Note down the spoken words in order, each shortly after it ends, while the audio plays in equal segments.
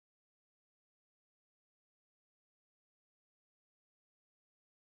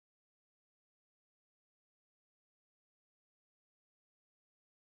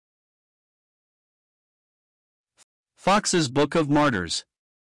Foxe's Book of Martyrs.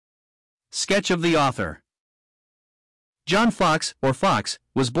 Sketch of the author. John Foxe, or Fox,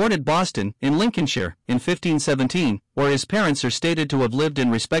 was born at Boston, in Lincolnshire, in 1517, where his parents are stated to have lived in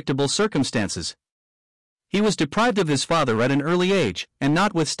respectable circumstances. He was deprived of his father at an early age, and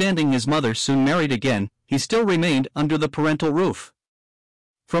notwithstanding his mother soon married again, he still remained under the parental roof.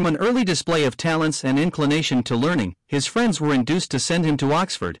 From an early display of talents and inclination to learning, his friends were induced to send him to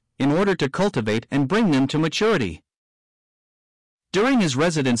Oxford, in order to cultivate and bring them to maturity. During his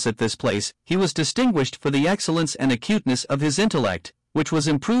residence at this place, he was distinguished for the excellence and acuteness of his intellect, which was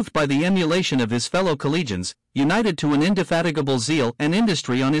improved by the emulation of his fellow collegians, united to an indefatigable zeal and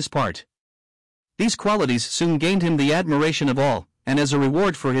industry on his part. These qualities soon gained him the admiration of all, and as a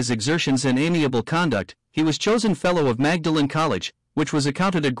reward for his exertions and amiable conduct, he was chosen Fellow of Magdalen College, which was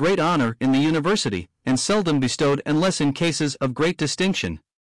accounted a great honor in the university, and seldom bestowed unless in cases of great distinction.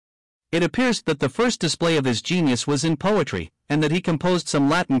 It appears that the first display of his genius was in poetry, and that he composed some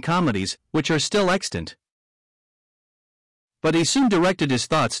Latin comedies, which are still extant. But he soon directed his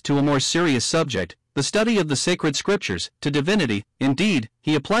thoughts to a more serious subject, the study of the sacred scriptures, to divinity. Indeed,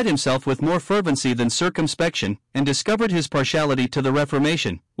 he applied himself with more fervency than circumspection, and discovered his partiality to the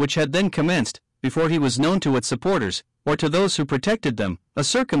Reformation, which had then commenced, before he was known to its supporters, or to those who protected them, a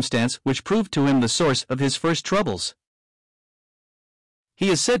circumstance which proved to him the source of his first troubles. He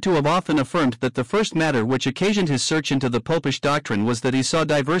is said to have often affirmed that the first matter which occasioned his search into the popish doctrine was that he saw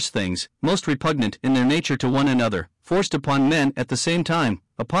diverse things, most repugnant in their nature to one another, forced upon men at the same time.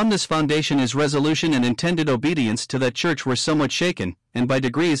 Upon this foundation his resolution and intended obedience to that church were somewhat shaken, and by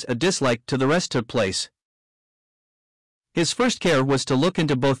degrees a dislike to the rest took place. His first care was to look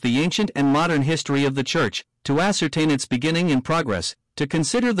into both the ancient and modern history of the church, to ascertain its beginning and progress, to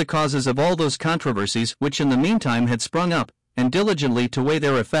consider the causes of all those controversies which in the meantime had sprung up, and diligently to weigh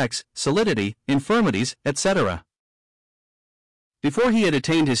their effects, solidity, infirmities, etc. Before he had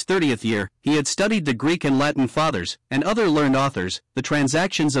attained his 30th year, he had studied the Greek and Latin fathers, and other learned authors, the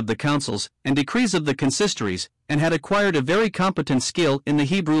transactions of the councils, and decrees of the consistories, and had acquired a very competent skill in the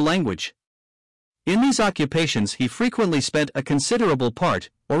Hebrew language. In these occupations he frequently spent a considerable part,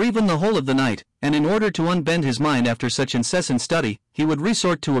 or even the whole of the night, and in order to unbend his mind after such incessant study, he would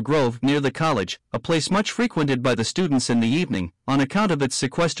resort to a grove near the college, a place much frequented by the students in the evening, on account of its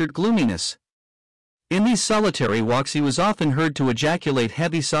sequestered gloominess. In these solitary walks he was often heard to ejaculate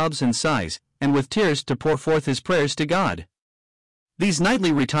heavy sobs and sighs, and with tears to pour forth his prayers to God. These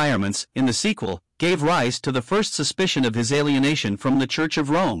nightly retirements, in the sequel, gave rise to the first suspicion of his alienation from the Church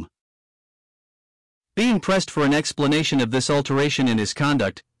of Rome. Being pressed for an explanation of this alteration in his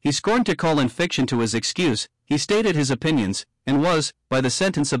conduct, he scorned to call in fiction to his excuse. He stated his opinions, and was, by the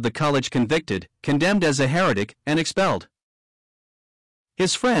sentence of the college convicted, condemned as a heretic, and expelled.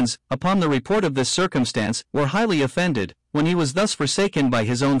 His friends, upon the report of this circumstance, were highly offended. When he was thus forsaken by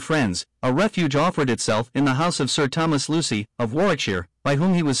his own friends, a refuge offered itself in the house of Sir Thomas Lucy, of Warwickshire, by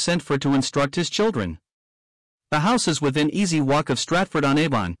whom he was sent for to instruct his children. The house is within easy walk of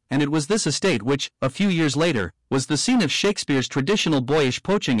Stratford-on-Avon, and it was this estate which, a few years later, was the scene of Shakespeare's traditional boyish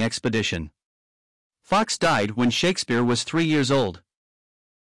poaching expedition. Foxe died when Shakespeare was 3 years old.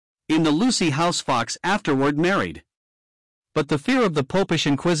 In the Lucy house Foxe afterward married. But the fear of the popish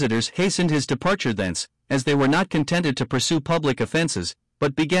inquisitors hastened his departure thence, as they were not contented to pursue public offences,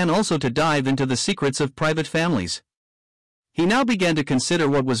 but began also to dive into the secrets of private families. He now began to consider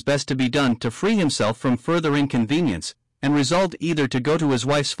what was best to be done to free himself from further inconvenience, and resolved either to go to his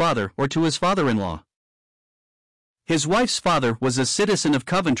wife's father or to his father-in-law. His wife's father was a citizen of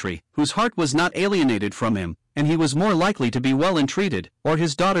Coventry, whose heart was not alienated from him, and he was more likely to be well entreated, or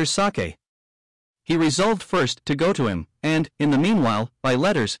his daughter's sake. He resolved first to go to him, and, in the meanwhile, by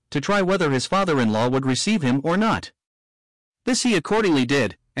letters, to try whether his father-in-law would receive him or not. This he accordingly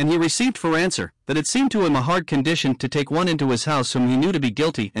did, and he received for answer, that it seemed to him a hard condition to take one into his house whom he knew to be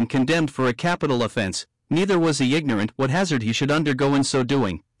guilty and condemned for a capital offense, neither was he ignorant what hazard he should undergo in so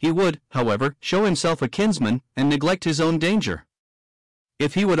doing. He would, however, show himself a kinsman, and neglect his own danger.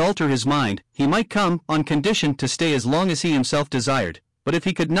 If he would alter his mind, he might come, on condition to stay as long as he himself desired, but if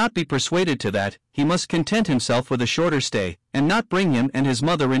he could not be persuaded to that, he must content himself with a shorter stay, and not bring him and his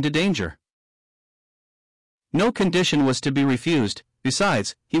mother into danger. No condition was to be refused.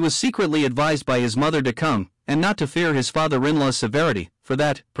 Besides, he was secretly advised by his mother to come, and not to fear his father-in-law's severity, for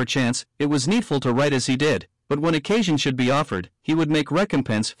that, perchance, it was needful to write as he did, but when occasion should be offered, he would make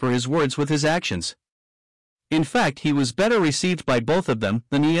recompense for his words with his actions. In fact, he was better received by both of them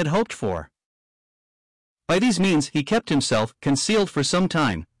than he had hoped for. By these means he kept himself concealed for some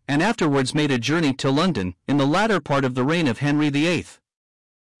time, and afterwards made a journey to London, in the latter part of the reign of Henry VIII.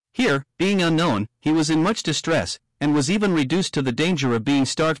 Here, being unknown, he was in much distress, and was even reduced to the danger of being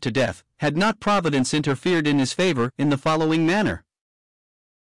starved to death, had not Providence interfered in his favor in the following manner.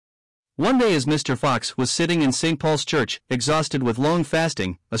 One day as Mr. Foxe was sitting in St. Paul's Church, exhausted with long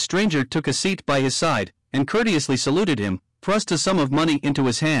fasting, a stranger took a seat by his side, and courteously saluted him, thrust a sum of money into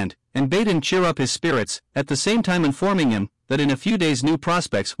his hand, and bade him cheer up his spirits, at the same time informing him that in a few days new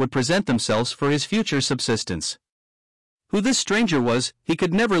prospects would present themselves for his future subsistence. Who this stranger was, he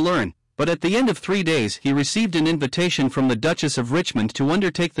could never learn, but at the end of 3 days he received an invitation from the Duchess of Richmond to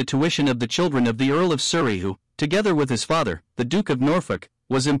undertake the tuition of the children of the Earl of Surrey who, together with his father, the Duke of Norfolk,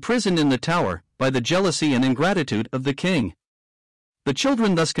 was imprisoned in the Tower by the jealousy and ingratitude of the king. The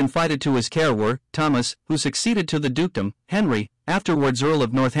children thus confided to his care were Thomas, who succeeded to the dukedom, Henry, afterwards Earl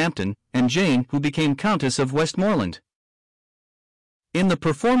of Northampton, and Jane, who became Countess of Westmoreland. In the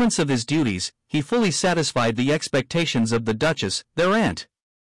performance of his duties, he fully satisfied the expectations of the Duchess, their aunt.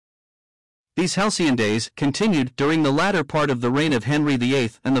 These halcyon days continued during the latter part of the reign of Henry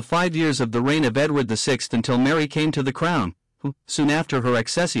VIII and the 5 years of the reign of Edward VI until Mary came to the crown, who, soon after her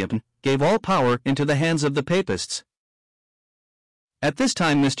accession, gave all power into the hands of the Papists. At this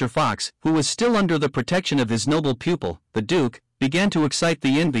time Mr. Foxe, who was still under the protection of his noble pupil, the Duke, began to excite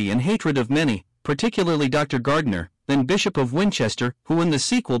the envy and hatred of many, particularly Dr. Gardiner, then Bishop of Winchester, who in the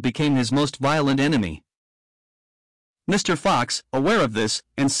sequel became his most violent enemy. Mr. Foxe, aware of this,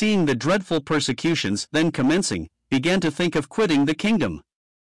 and seeing the dreadful persecutions then commencing, began to think of quitting the kingdom.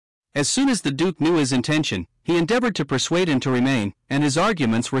 As soon as the Duke knew his intention, he endeavored to persuade him to remain, and his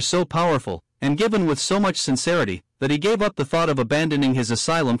arguments were so powerful, and given with so much sincerity, that he gave up the thought of abandoning his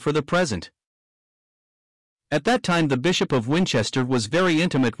asylum for the present. At that time the Bishop of Winchester was very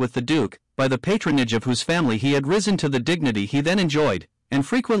intimate with the Duke, by the patronage of whose family he had risen to the dignity he then enjoyed, and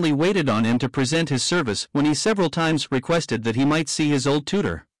frequently waited on him to present his service when he several times requested that he might see his old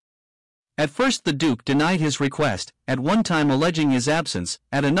tutor. At first the Duke denied his request, at one time alleging his absence,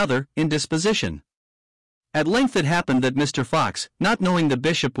 at another, indisposition. At length it happened that Mr. Foxe, not knowing the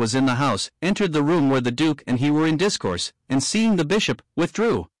bishop was in the house, entered the room where the Duke and he were in discourse, and seeing the bishop,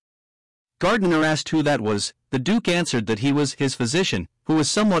 withdrew. Gardiner asked who that was. The Duke answered that he was his physician, who was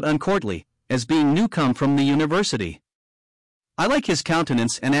somewhat uncourtly, as being new come from the university. "I like his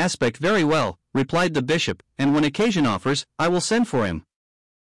countenance and aspect very well," replied the bishop, "and when occasion offers, I will send for him."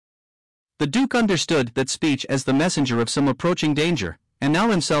 The Duke understood that speech as the messenger of some approaching danger, and now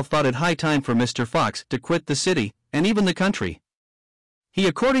himself thought it high time for Mr. Foxe to quit the city, and even the country. He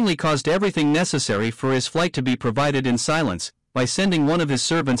accordingly caused everything necessary for his flight to be provided in silence, by sending one of his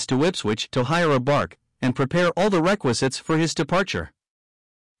servants to Ipswich to hire a bark, and prepare all the requisites for his departure.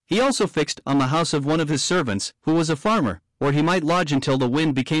 He also fixed on the house of one of his servants, who was a farmer, where he might lodge until the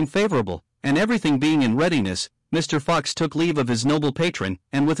wind became favorable, and everything being in readiness, Mr. Foxe took leave of his noble patron,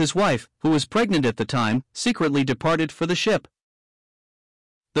 and with his wife, who was pregnant at the time, secretly departed for the ship.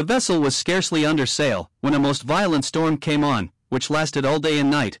 The vessel was scarcely under sail, when a most violent storm came on, which lasted all day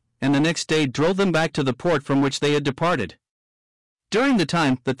and night, and the next day drove them back to the port from which they had departed. During the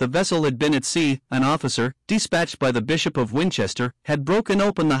time that the vessel had been at sea, an officer, dispatched by the Bishop of Winchester, had broken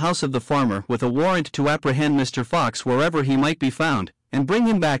open the house of the farmer with a warrant to apprehend Mr. Foxe wherever he might be found, and bring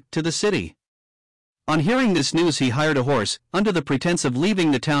him back to the city. On hearing this news he hired a horse, under the pretense of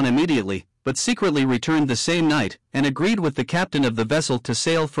leaving the town immediately, but secretly returned the same night, and agreed with the captain of the vessel to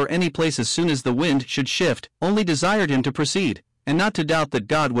sail for any place as soon as the wind should shift, only desired him to proceed, and not to doubt that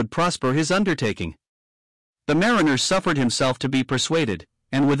God would prosper his undertaking. The mariner suffered himself to be persuaded,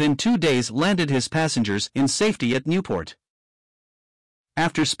 and within 2 days landed his passengers in safety at Newport.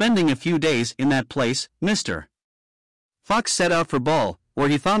 After spending a few days in that place, Mr. Foxe set out for Ball, where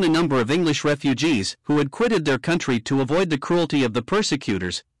he found a number of English refugees who had quitted their country to avoid the cruelty of the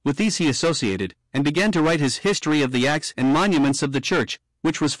persecutors. With these he associated, and began to write his History of the Acts and Monuments of the Church,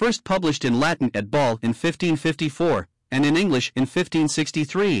 which was first published in Latin at Ball in 1554, and in English in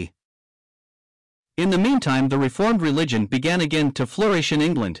 1563. In the meantime the Reformed religion began again to flourish in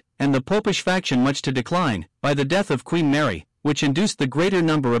England, and the Popish faction much to decline, by the death of Queen Mary, which induced the greater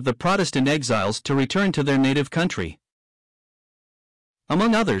number of the Protestant exiles to return to their native country.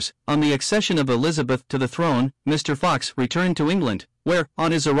 Among others, on the accession of Elizabeth to the throne, Mr. Foxe returned to England, where,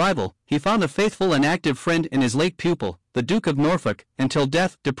 on his arrival, he found a faithful and active friend in his late pupil, the Duke of Norfolk, until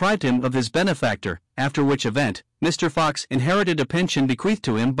death deprived him of his benefactor, after which event, Mr. Foxe inherited a pension bequeathed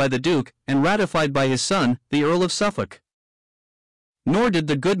to him by the Duke, and ratified by his son, the Earl of Suffolk. Nor did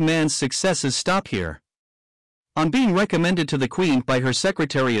the good man's successes stop here. On being recommended to the Queen by her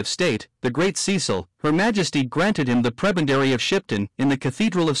Secretary of State, the Great Cecil, Her Majesty granted him the prebendary of Shipton in the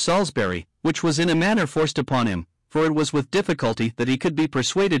Cathedral of Salisbury, which was in a manner forced upon him, for it was with difficulty that he could be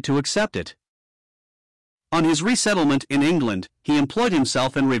persuaded to accept it. On his resettlement in England, he employed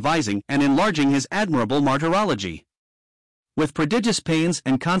himself in revising and enlarging his admirable martyrology. With prodigious pains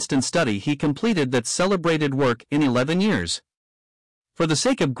and constant study he completed that celebrated work in 11 years. For the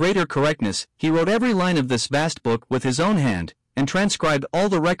sake of greater correctness, he wrote every line of this vast book with his own hand, and transcribed all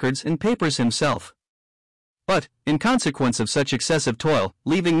the records and papers himself. But, in consequence of such excessive toil,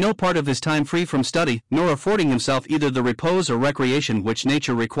 leaving no part of his time free from study, nor affording himself either the repose or recreation which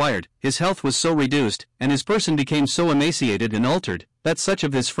nature required, his health was so reduced, and his person became so emaciated and altered, that such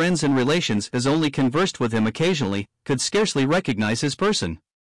of his friends and relations as only conversed with him occasionally, could scarcely recognize his person.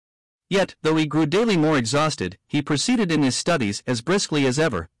 Yet, though he grew daily more exhausted, he proceeded in his studies as briskly as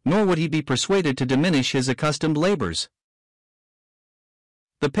ever, nor would he be persuaded to diminish his accustomed labors.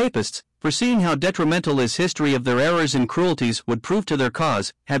 The Papists, foreseeing how detrimental his history of their errors and cruelties would prove to their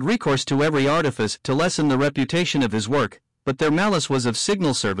cause, had recourse to every artifice to lessen the reputation of his work, but their malice was of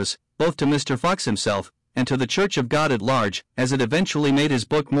signal service, both to Mr. Foxe himself, and to the Church of God at large, as it eventually made his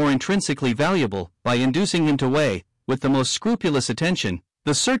book more intrinsically valuable, by inducing him to weigh, with the most scrupulous attention,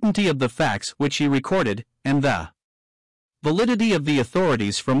 the certainty of the facts which he recorded, and the validity of the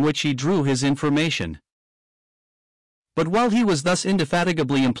authorities from which he drew his information. But while he was thus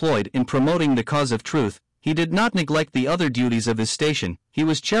indefatigably employed in promoting the cause of truth, he did not neglect the other duties of his station. He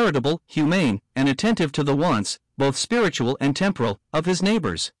was charitable, humane, and attentive to the wants, both spiritual and temporal, of his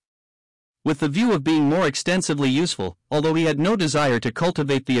neighbors. With the view of being more extensively useful, although he had no desire to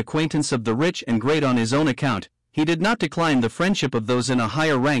cultivate the acquaintance of the rich and great on his own account, he did not decline the friendship of those in a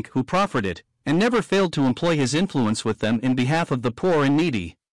higher rank who proffered it, and never failed to employ his influence with them in behalf of the poor and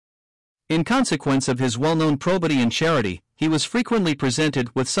needy. In consequence of his well-known probity and charity, he was frequently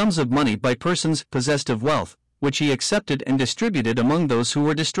presented with sums of money by persons possessed of wealth, which he accepted and distributed among those who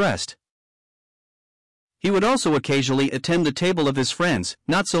were distressed. He would also occasionally attend the table of his friends,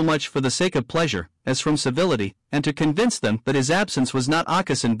 not so much for the sake of pleasure, as from civility, and to convince them that his absence was not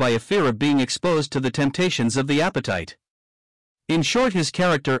occasioned by a fear of being exposed to the temptations of the appetite. In short, his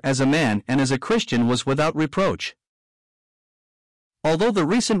character as a man and as a Christian was without reproach. Although the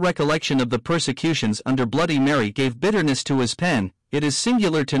recent recollection of the persecutions under Bloody Mary gave bitterness to his pen, it is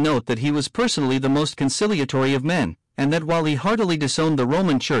singular to note that he was personally the most conciliatory of men, and that while he heartily disowned the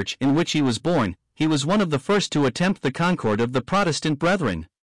Roman Church in which he was born, he was one of the first to attempt the concord of the Protestant brethren.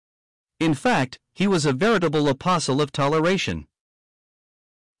 In fact, he was a veritable apostle of toleration.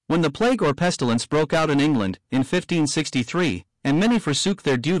 When the plague or pestilence broke out in England, in 1563, and many forsook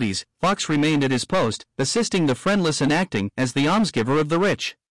their duties, Foxe remained at his post, assisting the friendless and acting as the almsgiver of the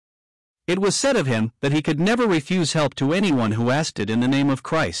rich. It was said of him that he could never refuse help to anyone who asked it in the name of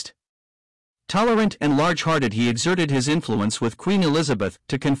Christ. Tolerant and large-hearted, he exerted his influence with Queen Elizabeth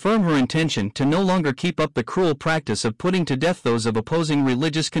to confirm her intention to no longer keep up the cruel practice of putting to death those of opposing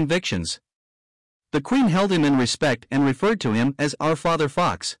religious convictions. The Queen held him in respect and referred to him as "Our Father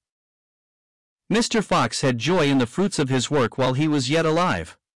Foxe." Mr. Foxe had joy in the fruits of his work while he was yet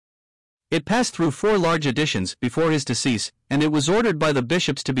alive. It passed through 4 large editions before his decease, and it was ordered by the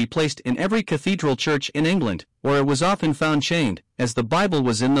bishops to be placed in every cathedral church in England, where it was often found chained, as the Bible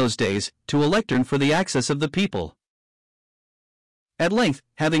was in those days, to a lectern for the access of the people. At length,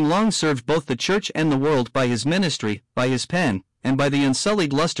 having long served both the Church and the world by his ministry, by his pen, and by the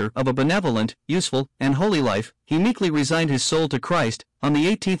unsullied luster of a benevolent, useful, and holy life, he meekly resigned his soul to Christ, on the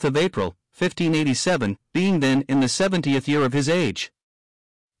 18th of April, 1587, being then in the 70th year of his age.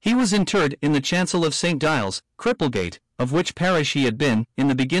 He was interred in the chancel of St. Giles, Cripplegate, of which parish he had been, in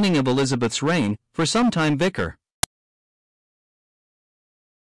the beginning of Elizabeth's reign, for some time vicar.